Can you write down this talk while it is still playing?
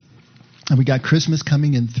And we got Christmas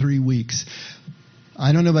coming in 3 weeks.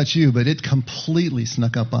 I don't know about you, but it completely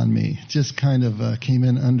snuck up on me. Just kind of came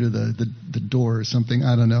in under the door or something.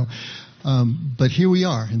 I don't know. But here we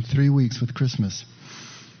are in 3 weeks with Christmas.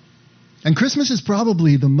 And Christmas is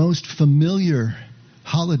probably the most familiar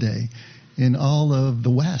holiday in all of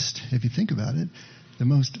the West, if you think about it. The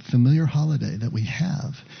most familiar holiday that we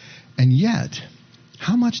have. And yet,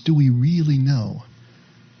 how much do we really know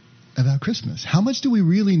about Christmas? How much do we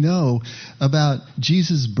really know about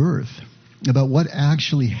Jesus' birth? About what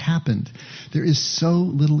actually happened? There is so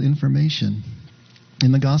little information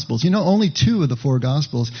in the Gospels. You know, only 2 of the 4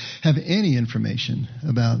 Gospels have any information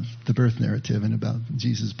about the birth narrative and about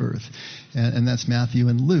Jesus' birth. And that's Matthew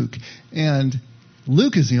and Luke. And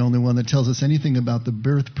Luke is the only one that tells us anything about the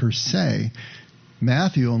birth per se.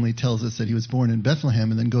 Matthew only tells us that he was born in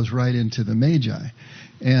Bethlehem and then goes right into the magi.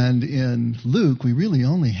 And in Luke, we really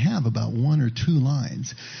only have about 1 or 2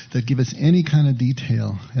 lines that give us any kind of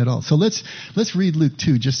detail at all. So let's read Luke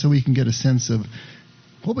 2 just so we can get a sense of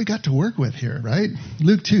what we got to work with here, right?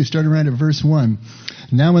 Luke 2, starting right at verse 1.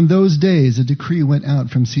 Now in those days, a decree went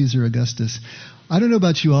out from Caesar Augustus. I don't know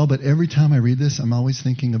about you all, but every time I read this, I'm always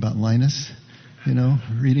thinking about Linus,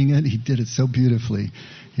 reading it. He did it so beautifully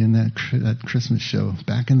in that Christmas show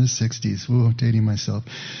back in the 60s. Whoa, dating myself.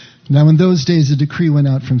 Now in those days, a decree went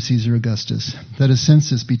out from Caesar Augustus that a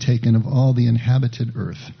census be taken of all the inhabited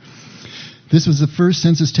earth. This was the first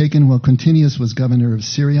census taken while Quintinius was governor of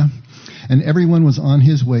Syria, and everyone was on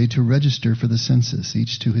his way to register for the census,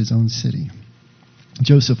 each to his own city.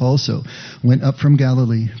 Joseph also went up from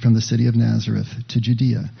Galilee, from the city of Nazareth, to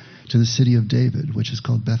Judea, to the city of David, which is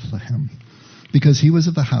called Bethlehem, because he was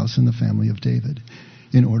of the house and the family of David,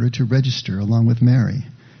 in order to register along with Mary,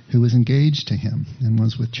 who was engaged to him and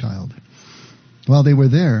was with child. While they were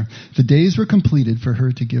there, the days were completed for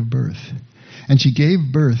her to give birth. And she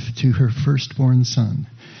gave birth to her firstborn son,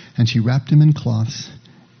 and she wrapped him in cloths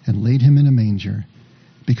and laid him in a manger,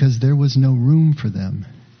 because there was no room for them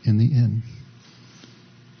in the inn.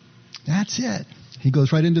 That's it. He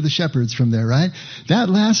goes right into the shepherds from there, right? That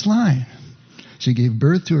last line. She gave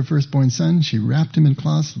birth to her firstborn son. She wrapped him in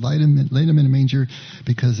cloths, laid him in a manger,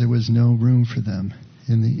 because there was no room for them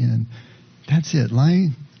in the inn. That's it.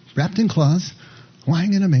 Lying, wrapped in cloths,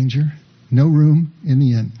 lying in a manger, no room in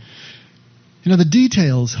the inn. The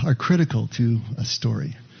details are critical to a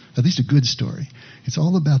story, at least a good story. It's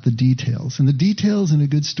all about the details. And the details in a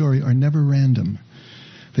good story are never random.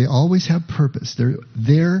 They always have purpose. They're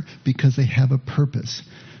there because they have a purpose,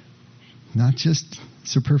 not just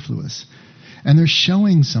superfluous. And they're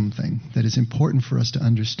showing something that is important for us to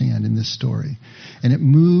understand in this story. And it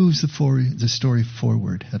moves the story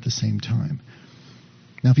forward at the same time.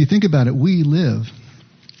 Now, if you think about it, we live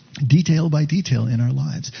detail by detail in our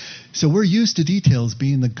lives. So we're used to details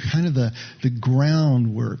being the kind of the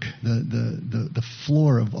groundwork, the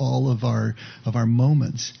floor of all of our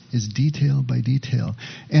moments is detail by detail.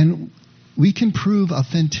 And we can prove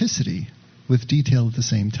authenticity with detail at the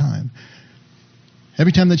same time.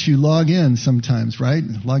 Every time that you log in sometimes, right?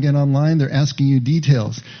 Log in online, they're asking you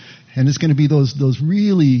details. And it's going to be those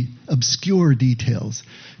really obscure details.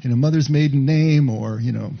 Mother's maiden name, or,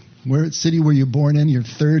 where city were you born in, your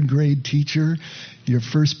 3rd grade teacher, your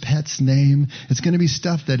first pet's name. It's going to be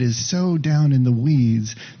stuff that is so down in the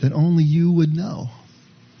weeds that only you would know.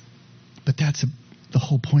 But that's the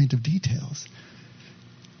whole point of details.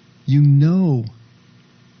 You know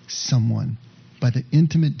someone by the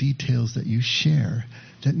intimate details that you share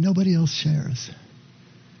that nobody else shares.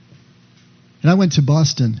 And I went to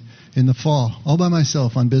Boston in the fall, all by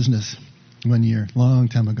myself on business one year, long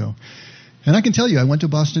time ago. And I can tell you, I went to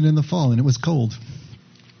Boston in the fall and it was cold.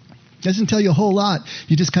 It doesn't tell you a whole lot.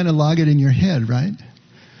 You just kind of log it in your head, right?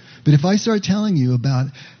 But if I start telling you about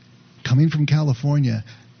coming from California,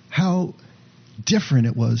 how different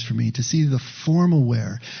it was for me to see the formal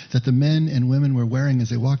wear that the men and women were wearing as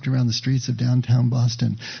they walked around the streets of downtown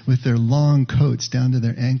Boston with their long coats down to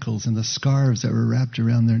their ankles and the scarves that were wrapped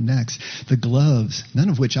around their necks, the gloves, none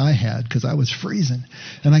of which I had because I was freezing.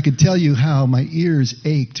 And I could tell you how my ears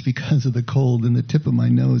ached because of the cold and the tip of my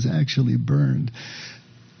nose actually burned.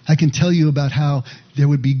 I can tell you about how there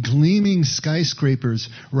would be gleaming skyscrapers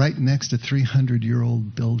right next to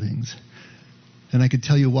 300-year-old buildings. And I could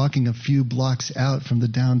tell you, walking a few blocks out from the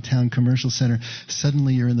downtown commercial center,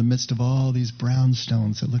 suddenly you're in the midst of all these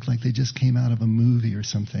brownstones that look like they just came out of a movie or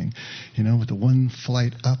something, with the one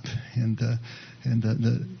flight up and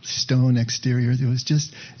the stone exterior.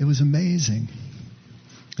 It was amazing.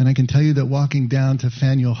 And I can tell you that walking down to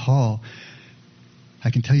Faneuil Hall,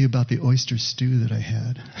 I can tell you about the oyster stew that I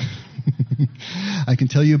had. I can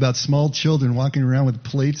tell you about small children walking around with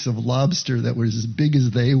plates of lobster that were as big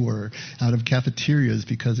as they were out of cafeterias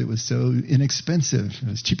because it was so inexpensive. It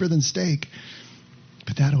was cheaper than steak.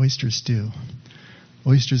 But that oyster stew,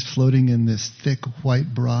 oysters floating in this thick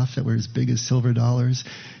white broth that were as big as silver dollars.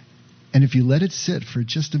 And if you let it sit for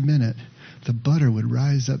just a minute, the butter would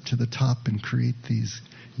rise up to the top and create these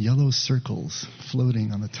yellow circles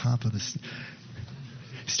floating on the top of this.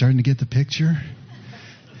 Starting to get the picture?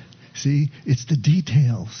 See, it's the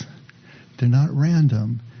details. They're not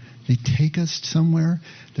random. They take us somewhere.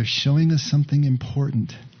 They're showing us something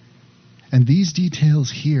important. And these details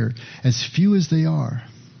here, as few as they are,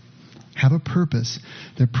 have a purpose.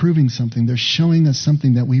 They're proving something. They're showing us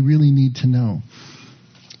something that we really need to know.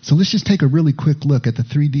 So let's just take a really quick look at the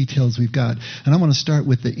three details we've got. And I want to start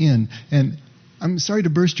with the inn. And I'm sorry to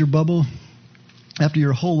burst your bubble after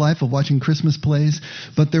your whole life of watching Christmas plays,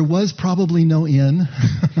 but there was probably no inn.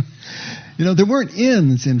 There weren't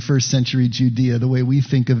inns in first century Judea the way we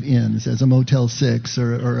think of inns as a Motel 6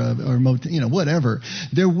 or motel, whatever.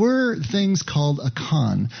 There were things called a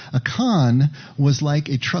khan. A khan was like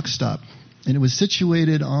a truck stop. And it was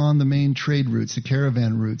situated on the main trade routes, the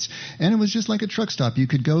caravan routes. And it was just like a truck stop. You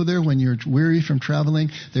could go there when you're weary from traveling.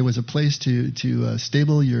 There was a place to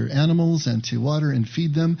stable your animals and to water and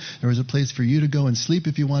feed them. There was a place for you to go and sleep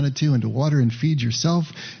if you wanted to and to water and feed yourself.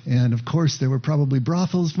 And, of course, there were probably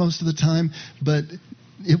brothels most of the time. But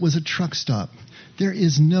it was a truck stop. There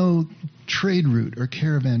is no trade route or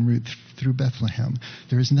caravan route through Bethlehem.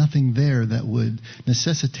 There is nothing there that would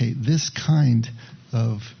necessitate this kind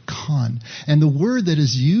of khan. And the word that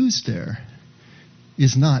is used there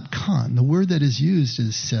is not khan. The word that is used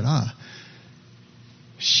is serah,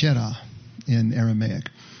 shera in Aramaic,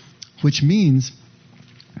 which means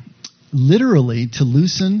literally to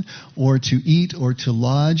loosen or to eat or to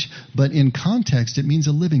lodge, but in context it means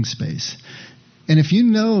a living space. And if you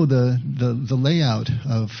know the layout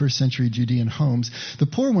of first century Judean homes, the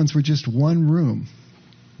poor ones were just one room.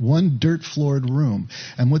 One dirt-floored room.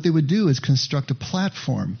 And what they would do is construct a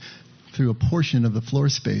platform through a portion of the floor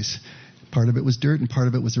space. Part of it was dirt and part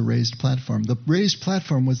of it was a raised platform. The raised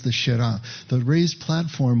platform was the shera. The raised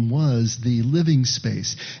platform was the living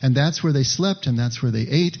space. And that's where they slept and that's where they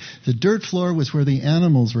ate. The dirt floor was where the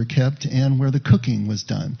animals were kept and where the cooking was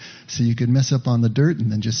done. So you could mess up on the dirt and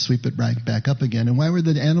then just sweep it right back up again. And why were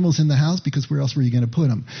the animals in the house? Because where else were you going to put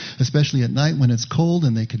them? Especially at night when it's cold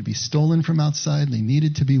and they could be stolen from outside. They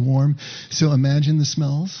needed to be warm. So imagine the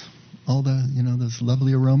smells, all the, those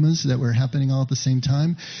lovely aromas that were happening all at the same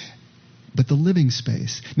time. But the living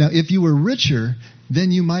space. Now, if you were richer,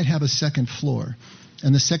 then you might have a second floor.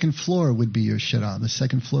 And the second floor would be your shera. The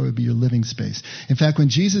second floor would be your living space. In fact, when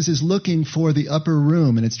Jesus is looking for the upper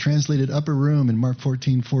room, and it's translated upper room in Mark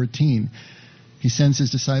 14:14, he sends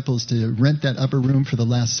his disciples to rent that upper room for the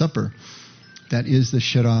Last Supper. That is the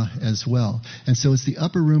shera as well. And so it's the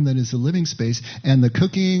upper room that is the living space. And the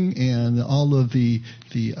cooking and all of the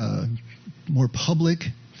more public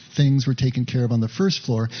things were taken care of on the first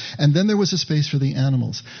floor, and then there was a space for the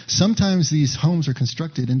animals. Sometimes these homes are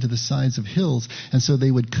constructed into the sides of hills, and so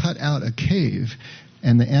they would cut out a cave,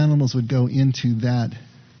 and the animals would go into that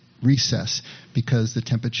recess because the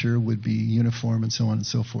temperature would be uniform and so on and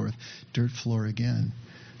so forth. Dirt floor again.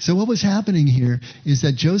 So what was happening here is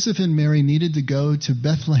that Joseph and Mary needed to go to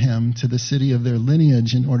Bethlehem, to the city of their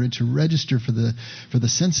lineage, in order to register for the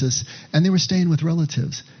census, and they were staying with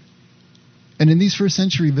relatives. And in these first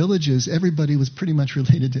century villages, everybody was pretty much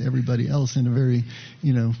related to everybody else in a very,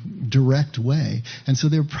 direct way. And so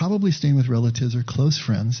they were probably staying with relatives or close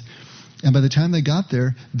friends. And by the time they got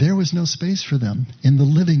there, there was no space for them in the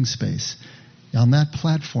living space on that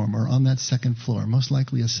platform or on that second floor, most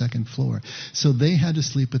likely a second floor. So they had to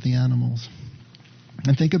sleep with the animals.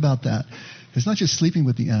 And think about that. It's not just sleeping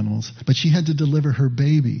with the animals, but she had to deliver her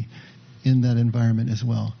baby in that environment as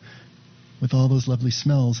well. With all those lovely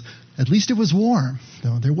smells. At least it was warm,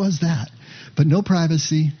 though. There was that. But no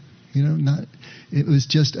privacy, it was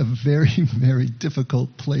just a very, very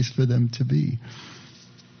difficult place for them to be.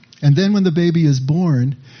 And then when the baby is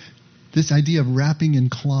born, this idea of wrapping in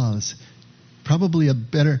cloths, probably a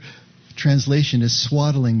better translation is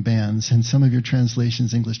swaddling bands, and some of your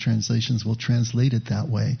translations, English translations, will translate it that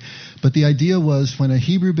way. But the idea was when a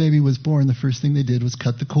Hebrew baby was born, the first thing they did was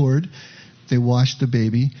cut the cord. They washed the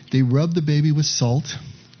baby. They rubbed the baby with salt.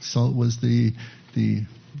 Salt was the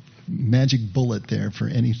magic bullet there for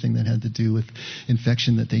anything that had to do with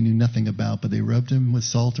infection that they knew nothing about. But they rubbed him with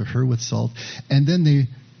salt or her with salt. And then they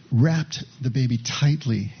wrapped the baby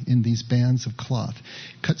tightly in these bands of cloth.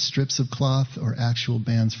 Cut strips of cloth or actual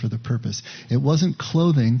bands for the purpose. It wasn't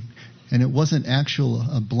clothing. And it wasn't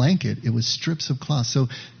a blanket. It was strips of cloth. So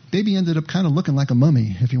baby ended up kind of looking like a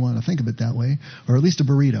mummy, if you want to think of it that way, or at least a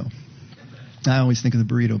burrito. I always think of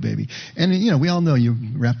the burrito baby. And, we all know you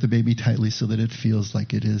wrap the baby tightly so that it feels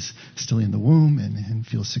like it is still in the womb and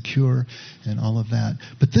feels secure and all of that.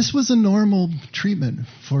 But this was a normal treatment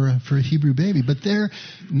for a Hebrew baby. But they're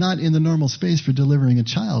not in the normal space for delivering a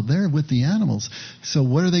child. They're with the animals. So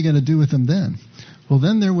what are they going to do with them then? Well,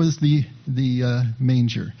 then there was the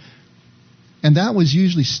manger. And that was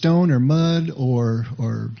usually stone or mud or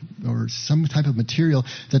some type of material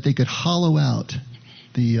that they could hollow out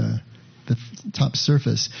the top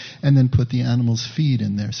surface and then put the animal's feed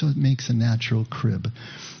in there. So it makes a natural crib.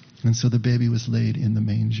 And so the baby was laid in the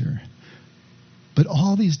manger. But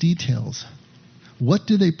all these details, what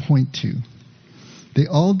do they point to? They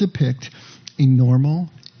all depict a normal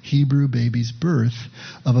Hebrew baby's birth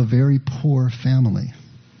of a very poor family.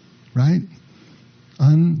 Right?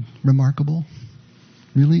 Unremarkable.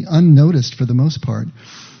 Really unnoticed for the most part.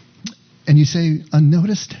 And you say,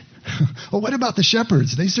 unnoticed? Well, what about the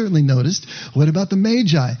shepherds? They certainly noticed. What about the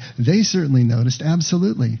magi? They certainly noticed,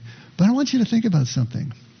 absolutely. But I want you to think about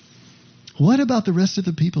something. What about the rest of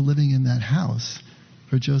the people living in that house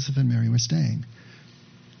where Joseph and Mary were staying?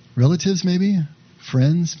 Relatives, maybe?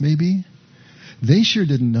 Friends, maybe? They sure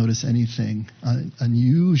didn't notice anything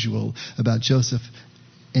unusual about Joseph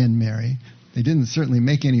and Mary. They didn't certainly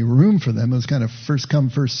make any room for them. It was kind of first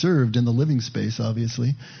come, first served in the living space,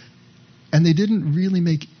 obviously. And they didn't really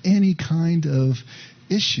make any kind of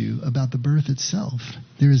issue about the birth itself.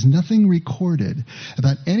 There is nothing recorded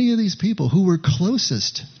about any of these people who were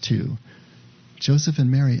closest to Joseph and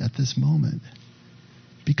Mary at this moment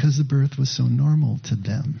because the birth was so normal to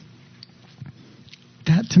them.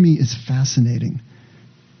 That to me is fascinating.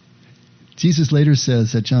 Jesus later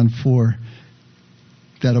says at John 4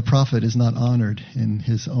 that a prophet is not honored in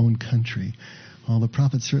his own country. Well, the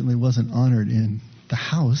prophet certainly wasn't honored in the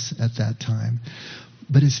house at that time.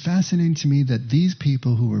 But it's fascinating to me that these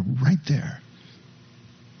people who were right there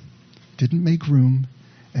didn't make room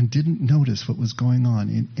and didn't notice what was going on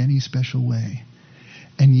in any special way.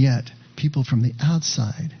 And yet, people from the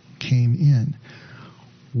outside came in.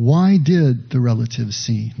 Why did the relatives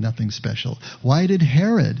see nothing special? Why did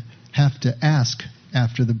Herod have to ask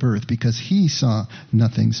after the birth? Because he saw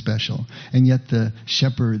nothing special. And yet the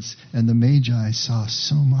shepherds and the magi saw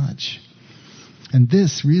so much. And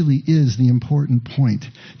this really is the important point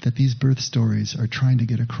that these birth stories are trying to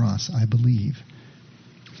get across, I believe.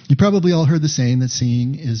 You probably all heard the saying that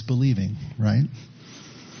seeing is believing, right?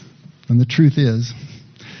 And the truth is,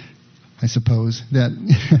 I suppose, that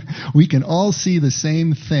we can all see the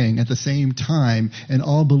same thing at the same time and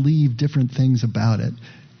all believe different things about it.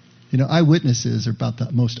 Eyewitnesses are about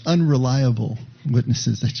the most unreliable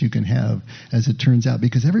witnesses that you can have, as it turns out,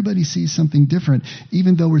 because everybody sees something different,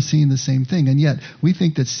 even though we're seeing the same thing. And yet, we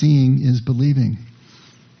think that seeing is believing.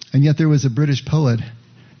 And yet, there was a British poet,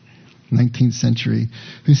 19th century,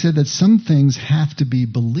 who said that some things have to be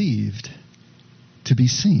believed to be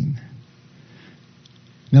seen.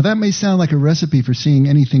 Now, that may sound like a recipe for seeing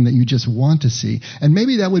anything that you just want to see. And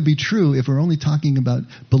maybe that would be true if we're only talking about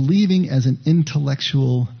believing as an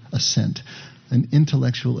intellectual assent, an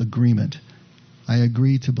intellectual agreement. I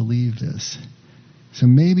agree to believe this. So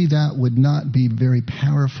maybe that would not be very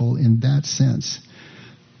powerful in that sense.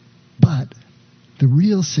 But the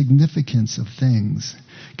real significance of things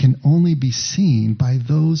can only be seen by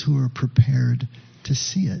those who are prepared to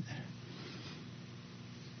see it.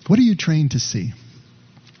 What are you trained to see?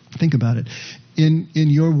 Think about it. In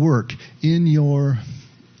your work, in your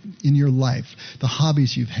life, the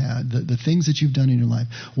hobbies you've had, the things that you've done in your life,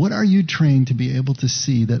 what are you trained to be able to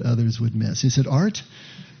see that others would miss? Is it art?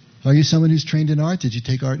 Are you someone who's trained in art? Did you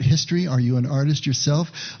take art history? Are you an artist yourself?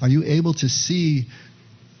 Are you able to see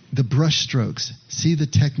the brushstrokes, see the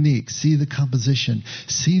technique, see the composition,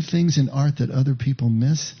 see things in art that other people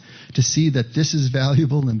miss? To see that this is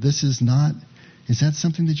valuable and this is not? Is that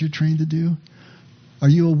something that you're trained to do? Are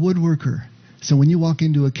you a woodworker? So when you walk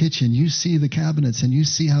into a kitchen, you see the cabinets and you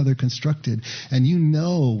see how they're constructed, and you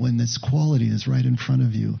know when this quality is right in front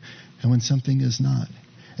of you and when something is not.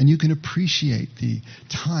 And you can appreciate the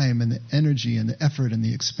time and the energy and the effort and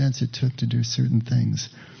the expense it took to do certain things.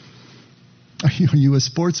 Are you a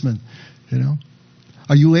sportsman?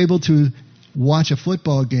 Are you able to watch a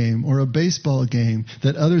football game or a baseball game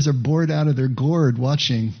that others are bored out of their gourd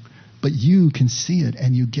watching? But you can see it,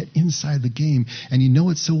 and you get inside the game, and you know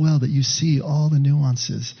it so well that you see all the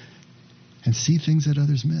nuances and see things that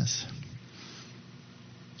others miss.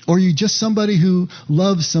 Or you're just somebody who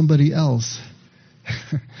loves somebody else.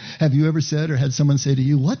 Have you ever said or had someone say to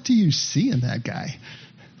you, "What do you see in that guy?"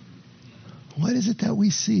 What is it that we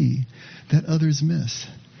see that others miss?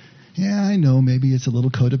 Yeah, I know maybe it's a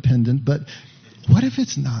little codependent, but what if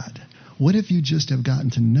it's not? What if you just have gotten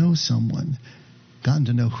to know someone, gotten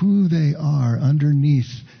to know who they are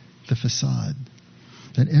underneath the facade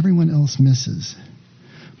that everyone else misses,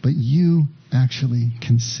 but you actually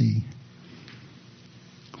can see?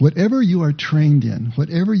 Whatever you are trained in,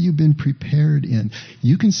 whatever you've been prepared in,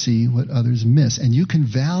 you can see what others miss, and you can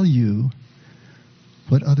value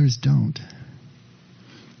what others don't.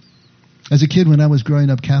 As a kid, when I was growing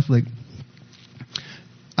up Catholic,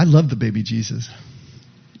 I loved the baby Jesus.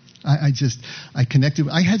 I connected.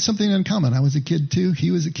 I had something in common. I was a kid too.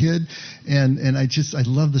 He was a kid. And I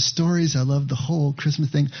loved the stories. I loved the whole Christmas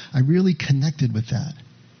thing. I really connected with that.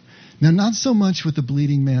 Now, not so much with the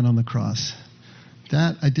bleeding man on the cross.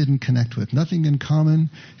 That I didn't connect with. Nothing in common.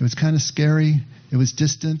 It was kind of scary. It was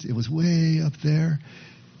distant. It was way up there.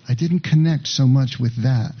 I didn't connect so much with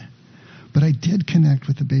that. But I did connect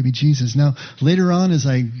with the baby Jesus. Now, later on, as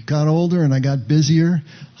I got older and I got busier,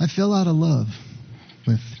 I fell out of love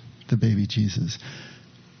with the baby Jesus.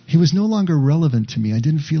 He was no longer relevant to me. I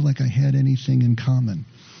didn't feel like I had anything in common.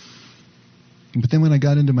 But then when I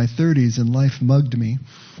got into my 30s and life mugged me,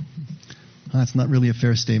 that's not really a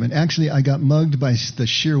fair statement. Actually, I got mugged by the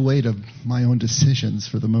sheer weight of my own decisions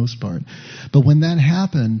for the most part. But when that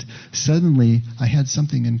happened, suddenly I had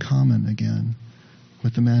something in common again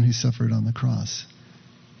with the man who suffered on the cross.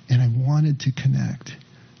 And I wanted to connect.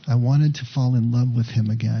 I wanted to fall in love with him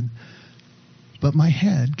again. But my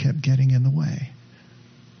head kept getting in the way.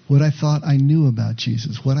 What I thought I knew about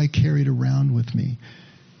Jesus, what I carried around with me.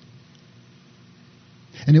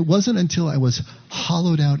 And it wasn't until I was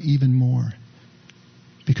hollowed out even more,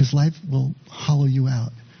 because life will hollow you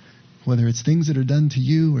out, whether it's things that are done to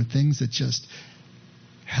you or things that just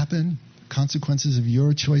happen, consequences of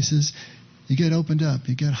your choices. You get opened up,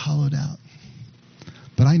 you get hollowed out.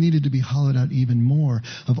 But I needed to be hollowed out even more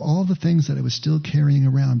of all the things that I was still carrying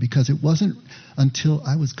around, because it wasn't until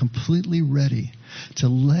I was completely ready to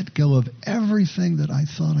let go of everything that I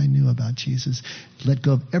thought I knew about Jesus, let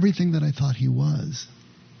go of everything that I thought he was,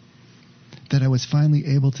 that I was finally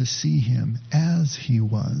able to see him as he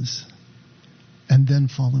was and then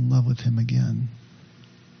fall in love with him again.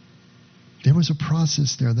 There was a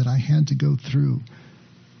process there that I had to go through.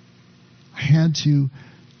 I had to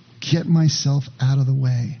get myself out of the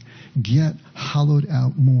way, get hollowed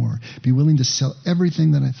out more, be willing to sell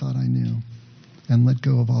everything that I thought I knew and let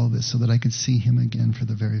go of all this so that I could see him again for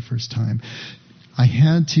the very first time. I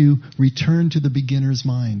had to return to the beginner's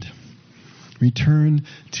mind, return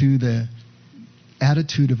to the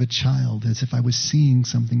attitude of a child as if I was seeing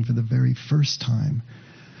something for the very first time,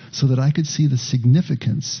 so that I could see the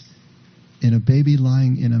significance in a baby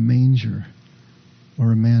lying in a manger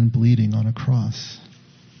or a man bleeding on a cross.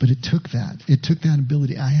 But it took that. It took that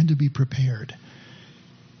ability. I had to be prepared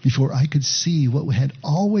before I could see what had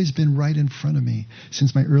always been right in front of me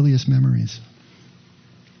since my earliest memories.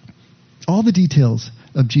 All the details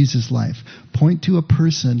of Jesus' life point to a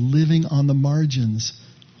person living on the margins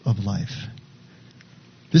of life.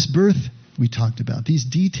 This birth we talked about, these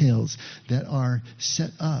details that are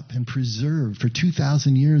set up and preserved for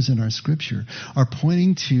 2,000 years in our scripture, are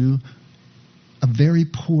pointing to a very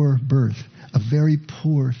poor birth, a very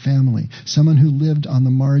poor family, someone who lived on the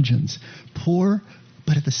margins. Poor,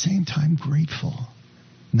 but at the same time grateful.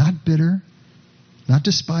 Not bitter, not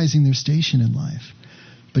despising their station in life,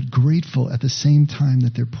 but grateful at the same time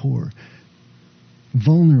that they're poor.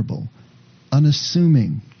 Vulnerable,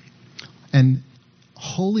 unassuming, and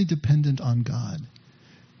wholly dependent on God,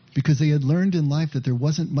 because they had learned in life that there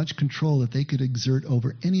wasn't much control that they could exert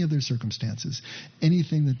over any of their circumstances,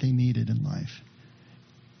 anything that they needed in life.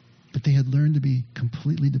 But they had learned to be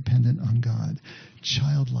completely dependent on God,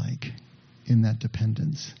 childlike in that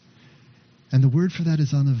dependence. And the word for that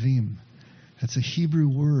is anavim. That's a Hebrew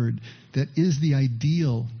word that is the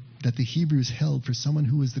ideal that the Hebrews held for someone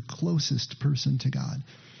who was the closest person to God,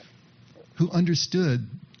 who understood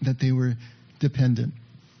that they were dependent,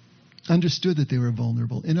 understood that they were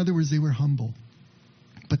vulnerable. In other words, they were humble,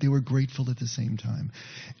 but they were grateful at the same time,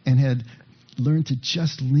 and had learned to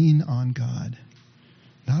just lean on God,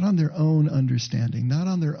 not on their own understanding, not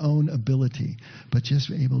on their own ability, but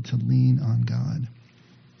just able to lean on God.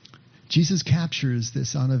 Jesus captures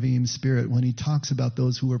this anavim spirit when he talks about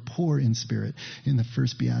those who are poor in spirit in the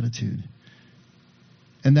first beatitude.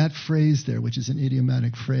 And that phrase there, which is an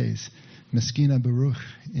idiomatic phrase, meskina baruch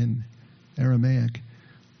in Aramaic,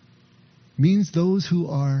 means those who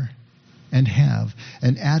are and have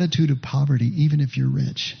an attitude of poverty, even if you're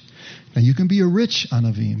rich. Now, you can be a rich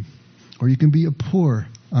anavim, or you can be a poor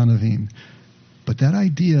anavim. But that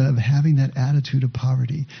idea of having that attitude of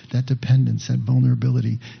poverty, that dependence, that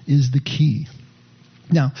vulnerability is the key.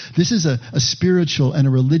 Now, this is a spiritual and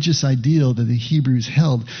a religious ideal that the Hebrews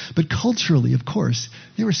held, but culturally, of course,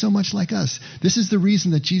 they were so much like us. This is the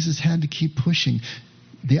reason that Jesus had to keep pushing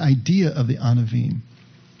the idea of the anavim,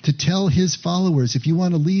 to tell his followers, if you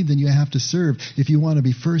want to lead, then you have to serve. If you want to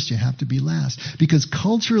be first, you have to be last. Because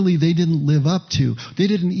culturally, they didn't live up to, they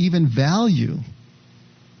didn't even value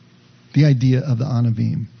the idea of the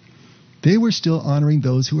anavim. They were still honoring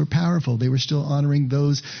those who were powerful. They were still honoring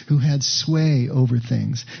those who had sway over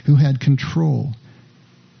things, who had control.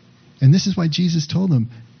 And this is why Jesus told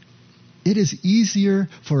them, it is easier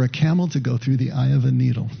for a camel to go through the eye of a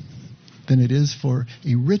needle than it is for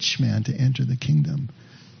a rich man to enter the kingdom.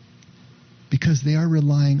 Because they are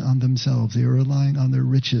relying on themselves. They are relying on their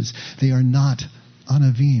riches. They are not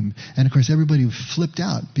anavim. And of course, everybody flipped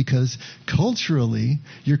out because culturally,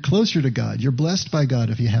 you're closer to God. You're blessed by God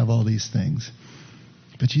if you have all these things.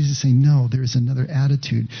 But Jesus is saying, no, there is another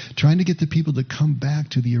attitude. Trying to get the people to come back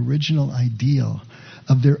to the original ideal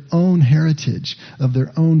of their own heritage, of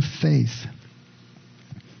their own faith.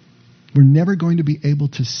 We're never going to be able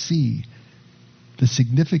to see the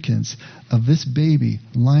significance of this baby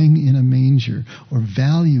lying in a manger or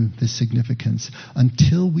value the significance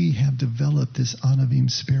until we have developed this anavim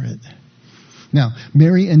spirit. Now,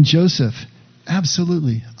 Mary and Joseph,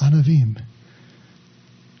 absolutely anavim.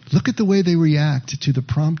 Look at the way they react to the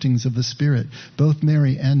promptings of the Spirit, both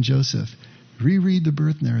Mary and Joseph. Reread the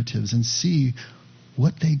birth narratives and see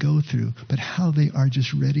what they go through, but how they are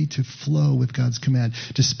just ready to flow with God's command.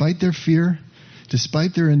 Despite their fear,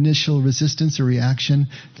 despite their initial resistance or reaction,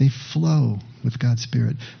 they flow with God's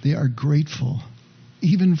Spirit. They are grateful,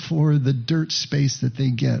 even for the dirt space that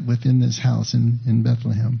they get within this house in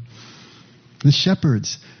Bethlehem. The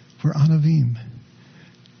shepherds were anavim.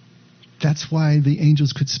 That's why the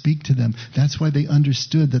angels could speak to them. That's why they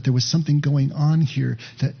understood that there was something going on here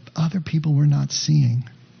that other people were not seeing.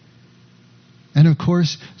 And of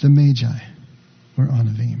course, the magi were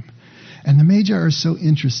anavim. And the magi are so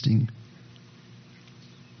interesting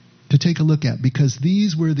to take a look at, because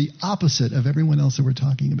these were the opposite of everyone else that we're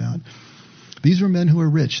talking about. These were men who were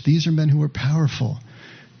rich. These are men who were powerful.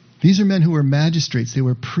 These are men who were magistrates. They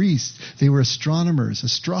were priests. They were astronomers,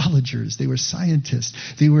 astrologers. They were scientists.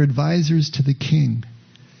 They were advisors to the king.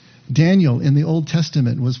 Daniel in the Old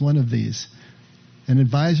Testament was one of these, an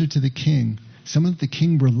advisor to the king, someone that the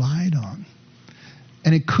king relied on.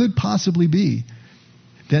 And it could possibly be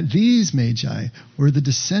that these magi were the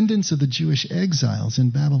descendants of the Jewish exiles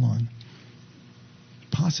in Babylon.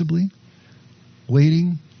 Possibly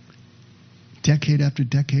waiting decade after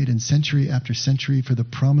decade and century after century for the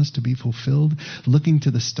promise to be fulfilled, looking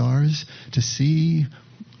to the stars to see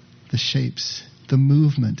the shapes, the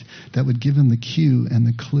movement that would give them the cue and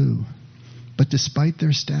the clue. But despite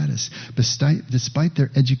their status, despite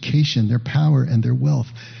their education, their power, and their wealth,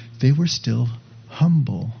 they were still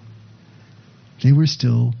humble. They were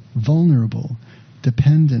still vulnerable,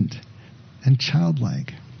 dependent, and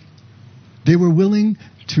childlike. They were willing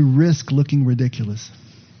to risk looking ridiculous,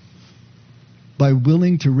 by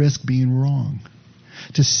willing to risk being wrong,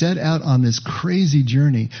 to set out on this crazy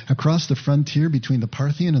journey across the frontier between the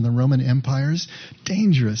Parthian and the Roman empires.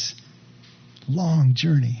 Dangerous, long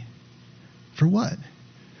journey. For what?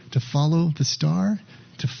 To follow the star?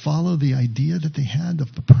 To follow the idea that they had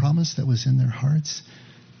of the promise that was in their hearts?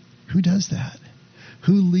 Who does that?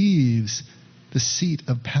 Who leaves the seat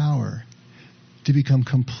of power to become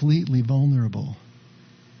completely vulnerable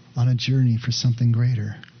on a journey for something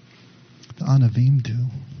greater? The anavim do.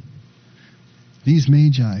 These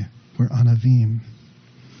magi were anavim.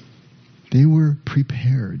 They were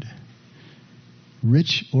prepared,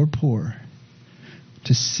 rich or poor,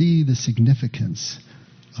 to see the significance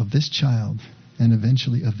of this child and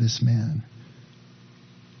eventually of this man.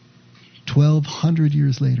 1,200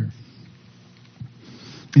 years later,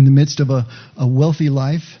 in the midst of a wealthy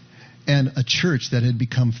life and a church that had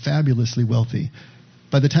become fabulously wealthy.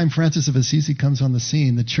 By the time Francis of Assisi comes on the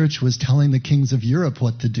scene, the church was telling the kings of Europe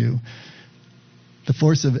what to do. The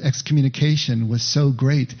force of excommunication was so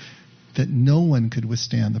great that no one could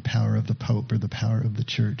withstand the power of the Pope or the power of the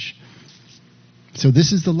church. So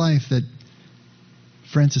this is the life that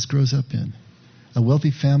Francis grows up in. A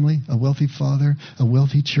wealthy family, a wealthy father, a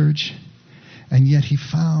wealthy church. And yet he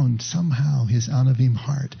found somehow his anavim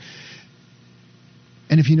heart.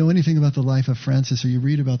 And if you know anything about the life of Francis, or you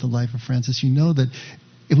read about the life of Francis, you know that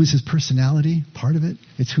it was his personality, part of it.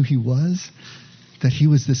 It's who he was, that he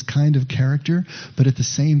was this kind of character, but at the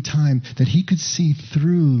same time that he could see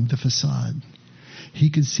through the facade. he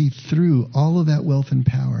could see through all of that wealth and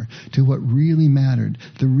power to what really mattered,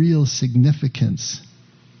 the real significance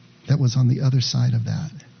that was on the other side of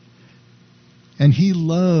that. And he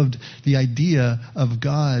loved the idea of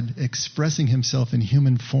God expressing himself in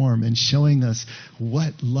human form and showing us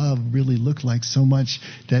what love really looked like so much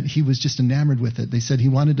that he was just enamored with it. They said he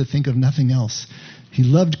wanted to think of nothing else. He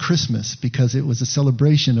loved Christmas because it was a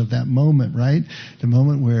celebration of that moment, right? The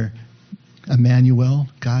moment where Emmanuel,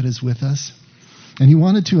 God is with us. And he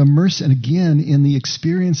wanted to immerse it again in the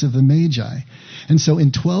experience of the Magi. And so in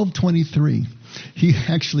 1223, he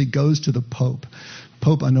actually goes to the Pope,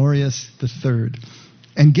 Pope Honorius III,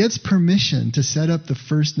 and gets permission to set up the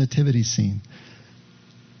first nativity scene.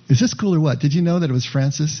 Is this cool or what? Did you know that it was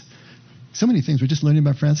Francis? So many things. We're just learning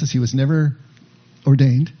about Francis. He was never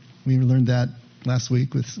ordained. We learned that last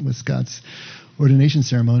week with Scott's ordination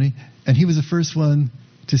ceremony. And he was the first one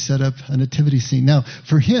to set up a nativity scene. Now,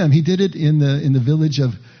 for him, he did it in the village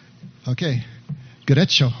of,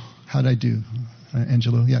 Grecho. How'd I do?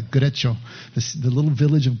 Angelo, Grecho, the little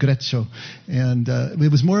village of Grecho, and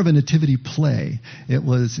it was more of a nativity play. It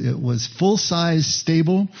was full-size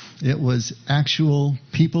stable. It was actual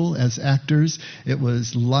people as actors. It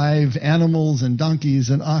was live animals and donkeys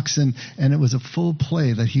and oxen, and it was a full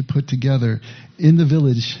play that he put together in the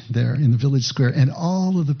village there, in the village square, and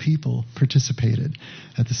all of the people participated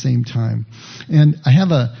at the same time. And I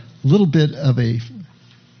have a little bit of a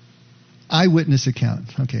eyewitness account.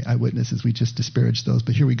 Okay, eyewitnesses, we just disparaged those,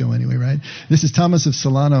 but here we go anyway, right? This is Thomas of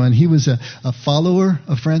Solano, and he was a follower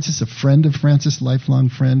of Francis, a friend of Francis, lifelong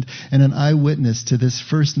friend, and an eyewitness to this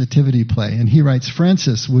first nativity play. And he writes,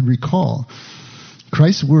 Francis would recall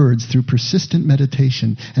Christ's words through persistent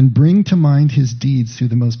meditation and bring to mind his deeds through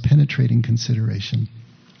the most penetrating consideration.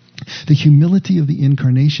 The humility of the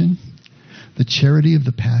incarnation, the charity of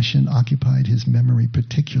the passion occupied his memory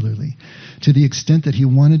particularly, to the extent that he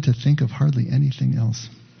wanted to think of hardly anything else.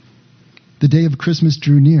 The day of Christmas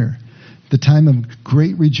drew near. The time of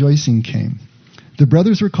great rejoicing came. The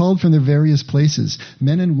brothers were called from their various places.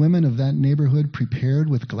 Men and women of that neighborhood prepared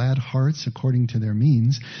with glad hearts according to their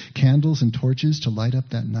means, candles and torches to light up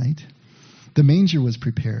that night. The manger was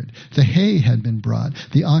prepared. The hay had been brought.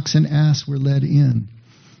 The ox and ass were led in.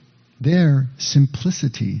 There,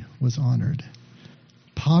 simplicity was honored.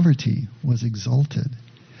 Poverty was exalted.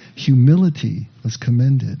 Humility was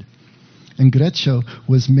commended. And Grecho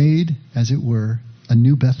was made, as it were, a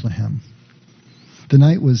new Bethlehem. The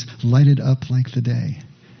night was lighted up like the day,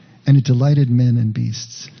 and it delighted men and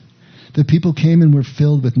beasts. The people came and were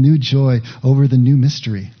filled with new joy over the new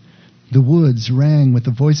mystery. The woods rang with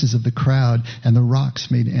the voices of the crowd, and the rocks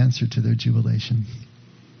made answer to their jubilation.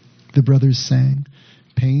 The brothers sang,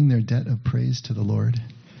 paying their debt of praise to the Lord,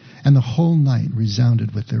 and the whole night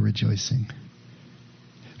resounded with their rejoicing.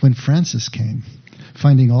 When Francis came,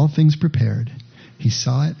 finding all things prepared, he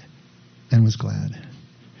saw it and was glad.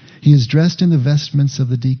 He is dressed in the vestments of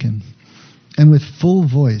the deacon, and with full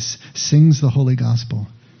voice sings the holy gospel,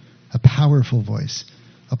 a powerful voice,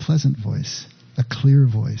 a pleasant voice, a clear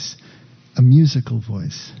voice, a musical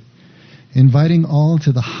voice, inviting all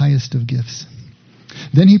to the highest of gifts.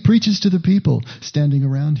 Then he preaches to the people standing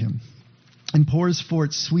around him and pours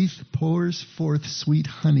forth sweet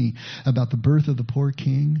honey about the birth of the poor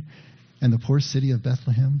king and the poor city of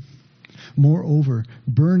Bethlehem. Moreover,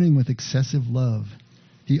 burning with excessive love,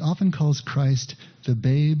 he often calls Christ the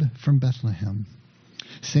babe from Bethlehem,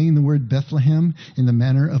 saying the word Bethlehem in the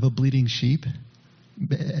manner of a bleating sheep.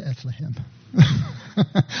 Bethlehem.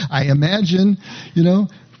 I imagine,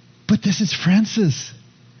 but this is Francis,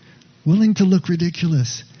 willing to look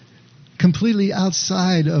ridiculous, completely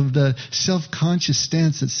outside of the self-conscious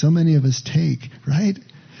stance that so many of us take, right?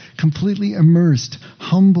 Completely immersed,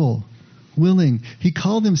 humble, willing. He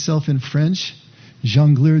called himself in French,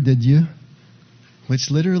 jongleur de Dieu, which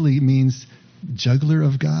literally means juggler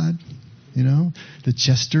of God, the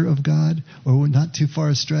jester of God, or not too far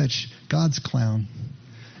a stretch, God's clown.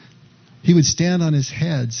 He would stand on his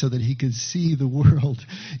head so that he could see the world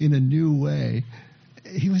in a new way.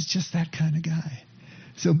 He was just that kind of guy.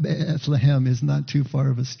 So Bethlehem is not too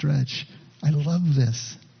far of a stretch. I love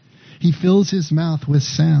this. He fills his mouth with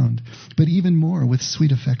sound, but even more with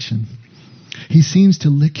sweet affection. He seems to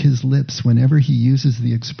lick his lips whenever he uses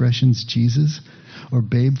the expressions Jesus or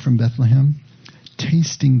babe from Bethlehem,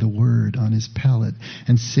 tasting the word on his palate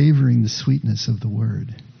and savoring the sweetness of the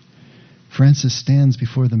word. Francis stands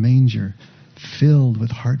before the manger, filled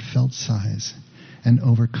with heartfelt sighs and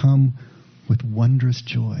overcome with wondrous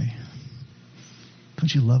joy.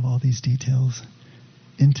 Don't you love all these details?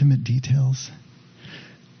 Intimate details.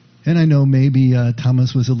 And I know maybe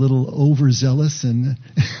Thomas was a little overzealous and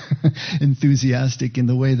enthusiastic in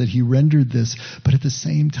the way that he rendered this, but at the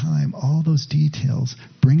same time, all those details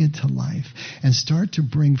bring it to life and start to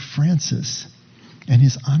bring Francis and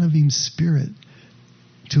his Anavim spirit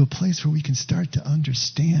to a place where we can start to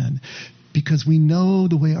understand, because we know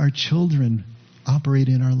the way our children operate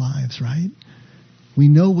in our lives, right? We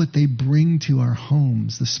know what they bring to our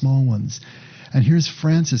homes, the small ones. And here's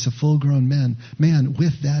Francis, a full-grown man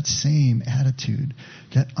with that same attitude,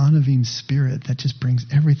 that Anavim spirit that just brings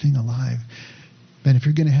everything alive. Man, if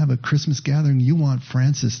you're going to have a Christmas gathering, you want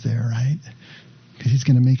Francis there, right? Because he's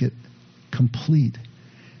going to make it complete.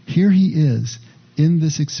 Here he is in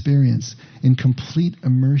this experience, in complete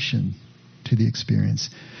immersion to the experience,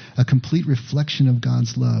 a complete reflection of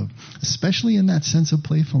God's love, especially in that sense of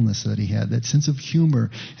playfulness that he had, that sense of humor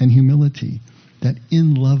and humility, that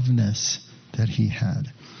in-loveness that he had.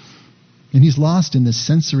 And he's lost in this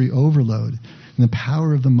sensory overload and the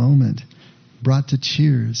power of the moment, brought to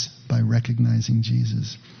tears by recognizing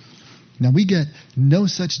Jesus. Now, we get no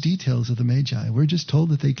such details of the Magi. We're just told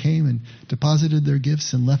that they came and deposited their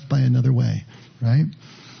gifts and left by another way, right?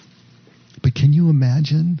 But can you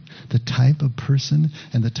imagine the type of person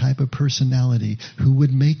and the type of personality who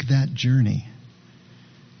would make that journey,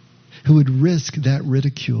 who would risk that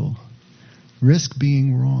ridicule, risk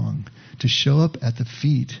being wrong, to show up at the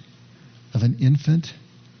feet of an infant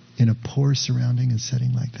in a poor surrounding and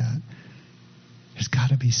setting like that? There's got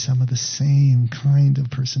to be some of the same kind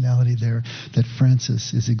of personality there that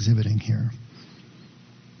Francis is exhibiting here.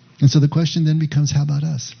 And so the question then becomes, how about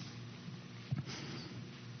us?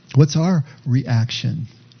 What's our reaction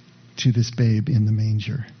to this babe in the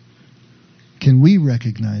manger? Can we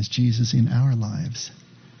recognize Jesus in our lives?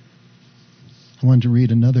 I wanted to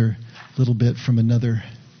read another little bit from another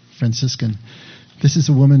Franciscan. This is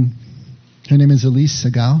a woman, her name is Elise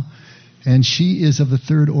Segal, and she is of the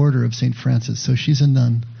Third Order of St. Francis, so she's a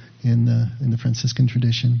nun in the Franciscan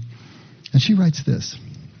tradition. And she writes this: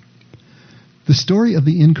 "The story of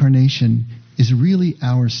the Incarnation is really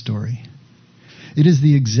our story. It is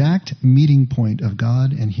the exact meeting point of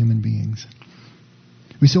God and human beings.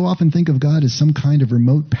 We so often think of God as some kind of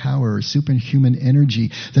remote power or superhuman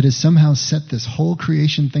energy that has somehow set this whole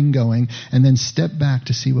creation thing going and then step back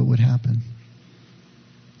to see what would happen.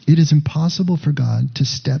 It is impossible for God to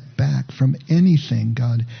step back from anything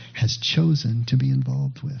God has chosen to be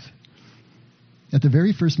involved with. At the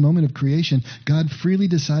very first moment of creation, God freely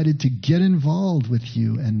decided to get involved with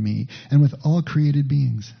you and me and with all created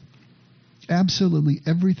beings. Absolutely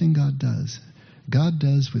everything God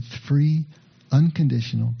does with free,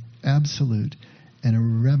 unconditional, absolute, and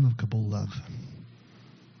irrevocable love.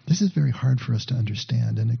 This is very hard for us to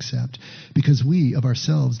understand and accept because we of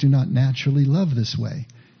ourselves do not naturally love this way.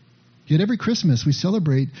 Yet every Christmas we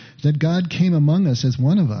celebrate that God came among us as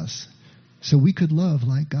one of us so we could love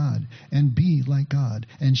like God and be like God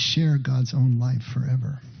and share God's own life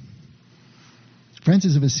forever."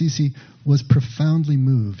 Francis of Assisi was profoundly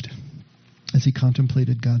moved as he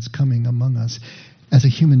contemplated God's coming among us as a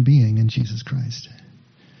human being in Jesus Christ.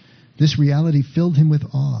 This reality filled him with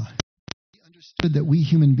awe. He understood that we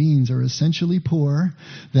human beings are essentially poor,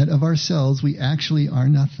 that of ourselves we actually are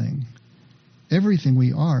nothing. Everything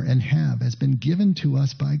we are and have has been given to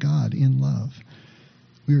us by God in love.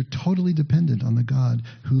 We are totally dependent on the God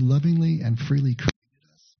who lovingly and freely created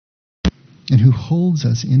us and who holds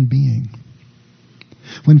us in being.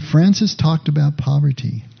 When Francis talked about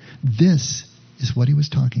poverty, this is what he was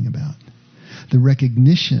talking about: the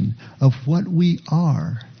recognition of what we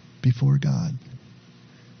are before God.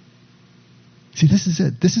 See, this is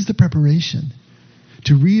it. This is the preparation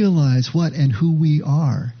to realize what and who we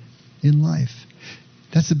are in life.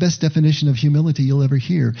 That's the best definition of humility you'll ever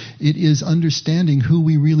hear. It is understanding who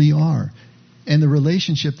we really are and the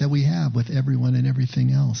relationship that we have with everyone and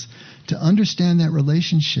everything else. To understand that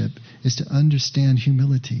relationship is to understand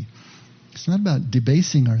humility. It's not about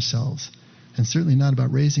debasing ourselves, and certainly not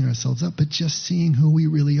about raising ourselves up, but just seeing who we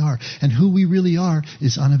really are. And who we really are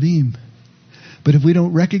is Anavim. But if we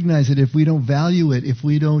don't recognize it, if we don't value it, if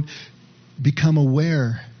we don't become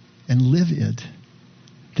aware and live it,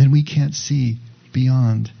 then we can't see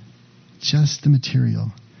beyond just the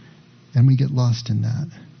material. And we get lost in that.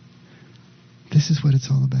 This is what it's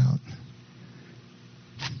all about.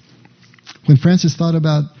 When Francis thought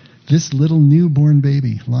about this little newborn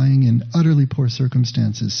baby lying in utterly poor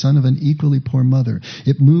circumstances, son of an equally poor mother,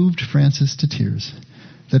 it moved Francis to tears.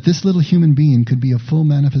 That this little human being could be a full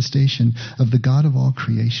manifestation of the God of all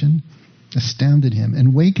creation astounded him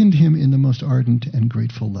and wakened him in the most ardent and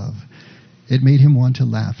grateful love. It made him want to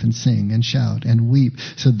laugh and sing and shout and weep.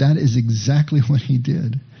 So that is exactly what he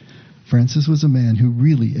did. Francis was a man who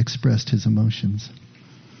really expressed his emotions.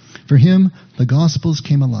 For him, the Gospels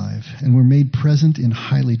came alive and were made present in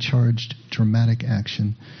highly charged, dramatic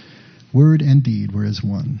action. Word and deed were as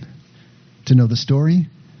one. To know the story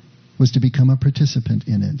was to become a participant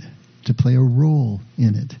in it, to play a role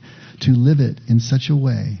in it, to live it in such a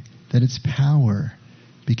way that its power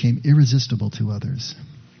became irresistible to others.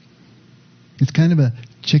 It's kind of a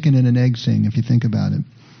chicken and an egg thing if you think about it.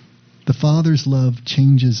 The Father's love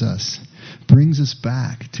changes us, brings us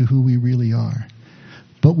back to who we really are.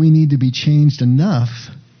 But we need to be changed enough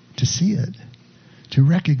to see it, to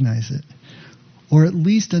recognize it, or at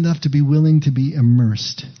least enough to be willing to be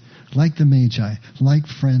immersed, like the Magi, like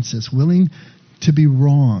Francis, willing to be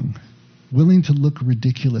wrong, willing to look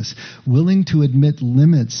ridiculous, willing to admit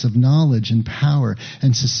limits of knowledge and power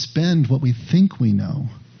and suspend what we think we know,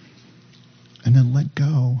 and then let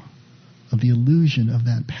go of the illusion of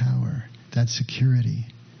that power, that security.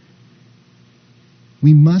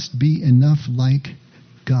 We must be enough like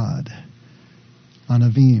God,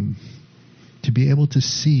 Anavim, to be able to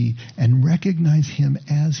see and recognize him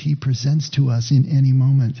as he presents to us in any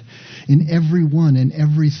moment, in everyone and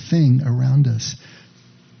everything around us,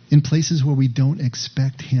 in places where we don't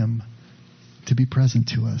expect him to be present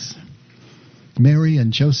to us. Mary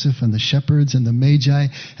and Joseph and the shepherds and the Magi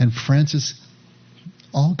and Francis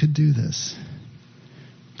all could do this.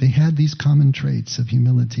 They had these common traits of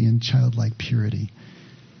humility and childlike purity.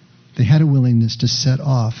 They had a willingness to set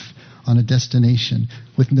off on a destination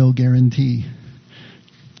with no guarantee,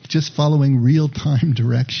 just following real-time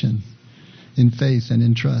direction in faith and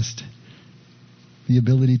in trust. The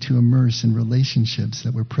ability to immerse in relationships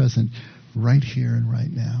that were present right here and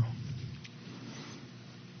right now.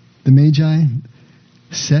 The Magi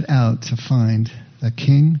set out to find a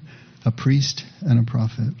king, a priest, and a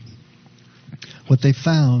prophet. What they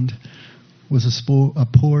found was a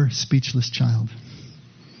poor, speechless child.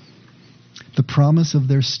 The promise of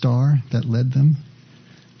their star that led them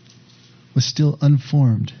was still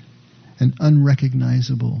unformed and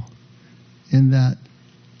unrecognizable in that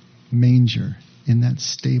manger, in that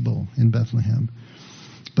stable in Bethlehem.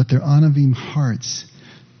 But their Anavim hearts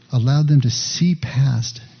allowed them to see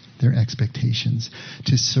past their expectations,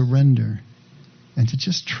 to surrender, and to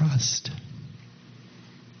just trust.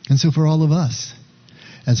 And so for all of us,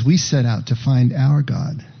 as we set out to find our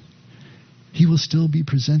God, he will still be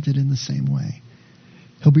presented in the same way.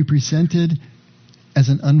 He'll be presented as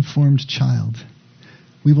an unformed child.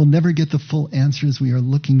 We will never get the full answers we are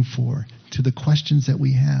looking for to the questions that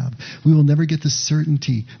we have. We will never get the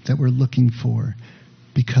certainty that we're looking for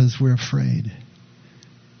because we're afraid.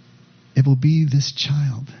 It will be this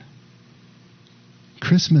child.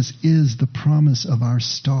 Christmas is the promise of our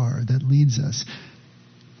star that leads us,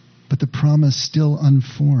 but the promise still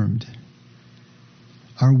unformed.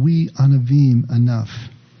 Are we Anavim enough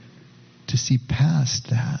to see past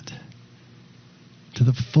that to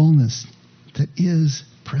the fullness that is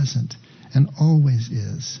present and always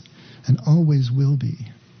is and always will be?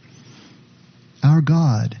 Our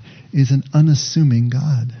God is an unassuming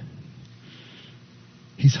God.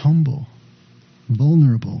 He's humble,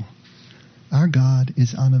 vulnerable. Our God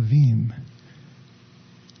is Anavim,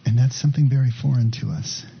 and that's something very foreign to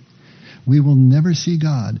us. We will never see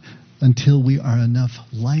God until we are enough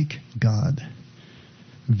like God,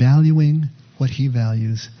 valuing what he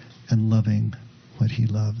values and loving what he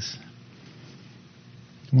loves.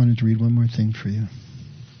 I wanted to read one more thing for you.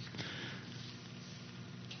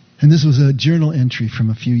 And this was a journal entry from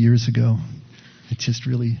a few years ago. It's just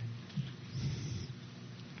really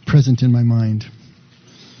present in my mind.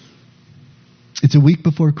 It's a week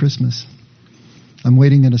before Christmas. I'm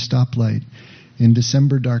waiting at a stoplight in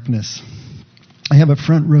December darkness. I have a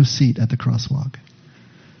front row seat at the crosswalk.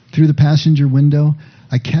 Through the passenger window,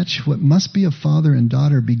 I catch what must be a father and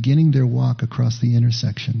daughter beginning their walk across the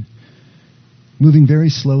intersection. Moving very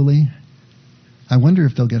slowly, I wonder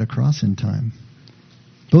if they'll get across in time.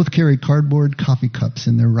 Both carry cardboard coffee cups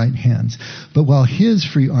in their right hands, but while his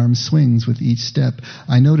free arm swings with each step,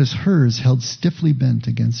 I notice hers held stiffly bent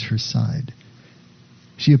against her side.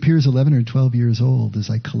 She appears 11 or 12 years old as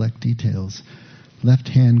I collect details. Left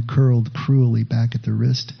hand curled cruelly back at the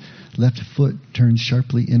wrist, left foot turned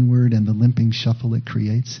sharply inward and the limping shuffle it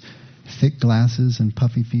creates, thick glasses and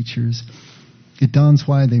puffy features. It dawns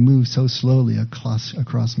why they move so slowly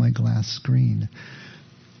across my glass screen.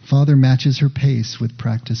 Father matches her pace with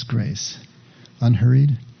practiced grace,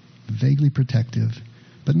 unhurried, vaguely protective,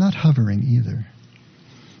 but not hovering either.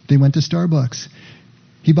 They went to Starbucks.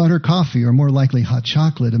 He bought her coffee, or more likely hot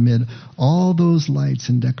chocolate, amid all those lights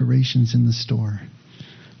and decorations in the store.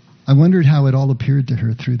 I wondered how it all appeared to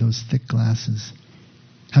her through those thick glasses.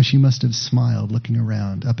 How she must have smiled looking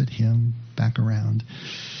around, up at him, back around.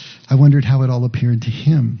 I wondered how it all appeared to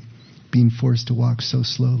him, being forced to walk so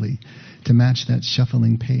slowly, to match that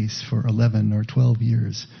shuffling pace for 11 or 12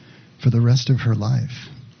 years, for the rest of her life,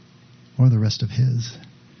 or the rest of his.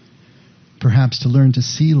 Perhaps to learn to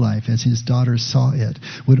see life as his daughter saw it,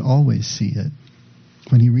 would always see it,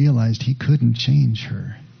 when he realized he couldn't change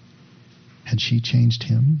her. Had she changed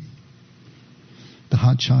him? The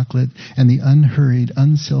hot chocolate and the unhurried,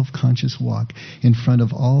 unself-conscious walk in front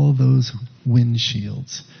of all those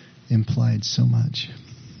windshields implied so much.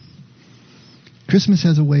 Christmas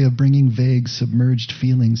has a way of bringing vague, submerged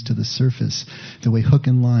feelings to the surface, the way hook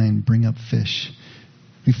and line bring up fish.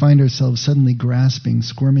 We find ourselves suddenly grasping,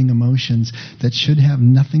 squirming emotions that should have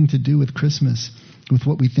nothing to do with Christmas, with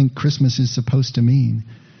what we think Christmas is supposed to mean,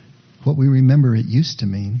 what we remember it used to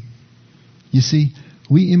mean. You see,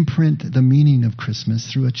 we imprint the meaning of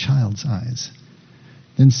Christmas through a child's eyes,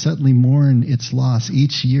 then subtly mourn its loss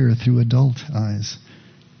each year through adult eyes.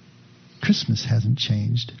 Christmas hasn't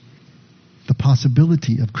changed. The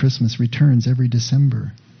possibility of Christmas returns every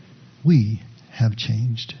December. We have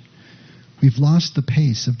changed. We've lost the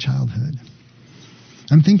pace of childhood.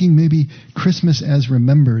 I'm thinking maybe Christmas as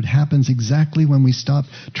remembered happens exactly when we stop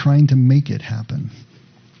trying to make it happen.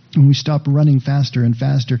 When we stop running faster and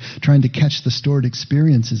faster, trying to catch the stored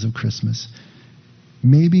experiences of Christmas.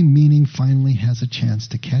 Maybe meaning finally has a chance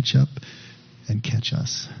to catch up and catch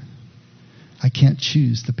us. I can't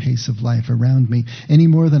choose the pace of life around me any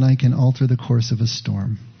more than I can alter the course of a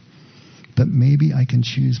storm. But maybe I can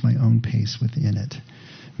choose my own pace within it.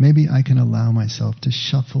 Maybe I can allow myself to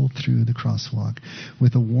shuffle through the crosswalk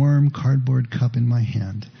with a warm cardboard cup in my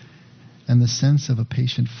hand and the sense of a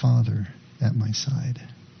patient father at my side.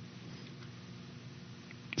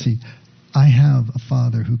 See, I have a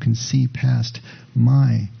Father who can see past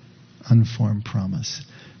my unformed promise,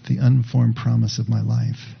 the unformed promise of my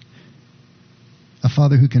life. A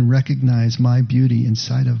Father who can recognize my beauty in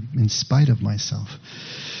spite of myself,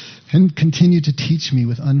 and continue to teach me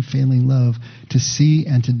with unfailing love to see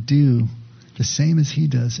and to do the same as He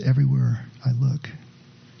does everywhere I look.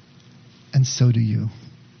 And so do you,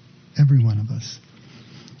 every one of us.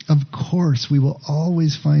 Of course, we will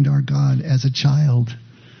always find our God as a child,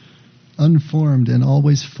 unformed and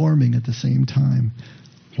always forming at the same time.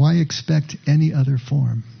 Why expect any other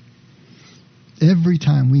form? Every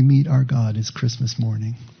time we meet our God is Christmas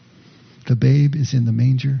morning. The babe is in the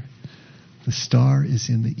manger, the star is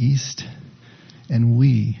in the east, and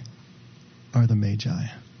we are the magi.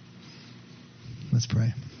 Let's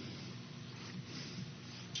pray.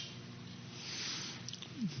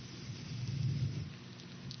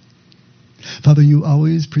 Father, you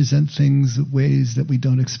always present things ways that we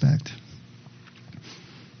don't expect.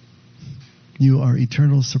 You are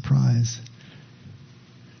eternal surprise.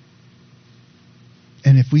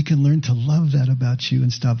 And if we can learn to love that about you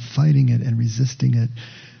and stop fighting it and resisting it,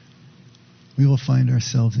 we will find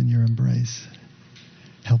ourselves in your embrace.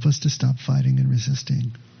 Help us to stop fighting and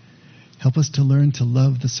resisting. Help us to learn to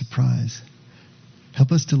love the surprise.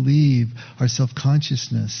 Help us to leave our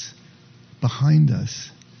self-consciousness behind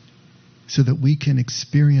us so that we can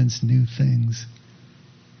experience new things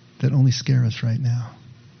that only scare us right now.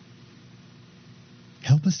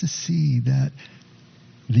 Help us to see that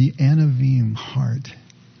the Anavim heart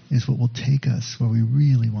is what will take us where we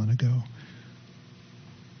really want to go.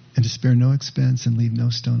 And to spare no expense and leave no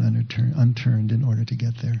stone unturned in order to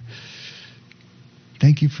get there.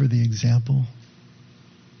 Thank you for the example.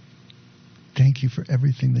 Thank you for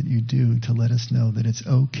everything that you do to let us know that it's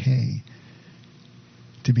okay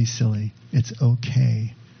to be silly. It's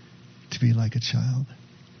okay to be like a child.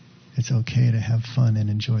 It's okay to have fun and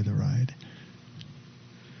enjoy the ride.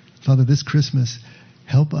 Father, this Christmas,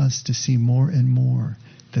 help us to see more and more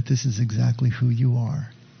that this is exactly who you are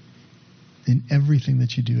in everything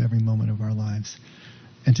that you do every moment of our lives.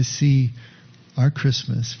 And to see our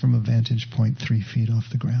Christmas from a vantage point 3 feet off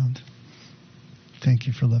the ground. Thank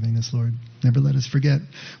you for loving us, Lord. Never let us forget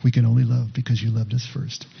we can only love because you loved us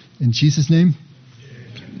first. In Jesus' name,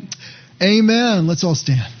 amen. Let's all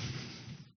stand.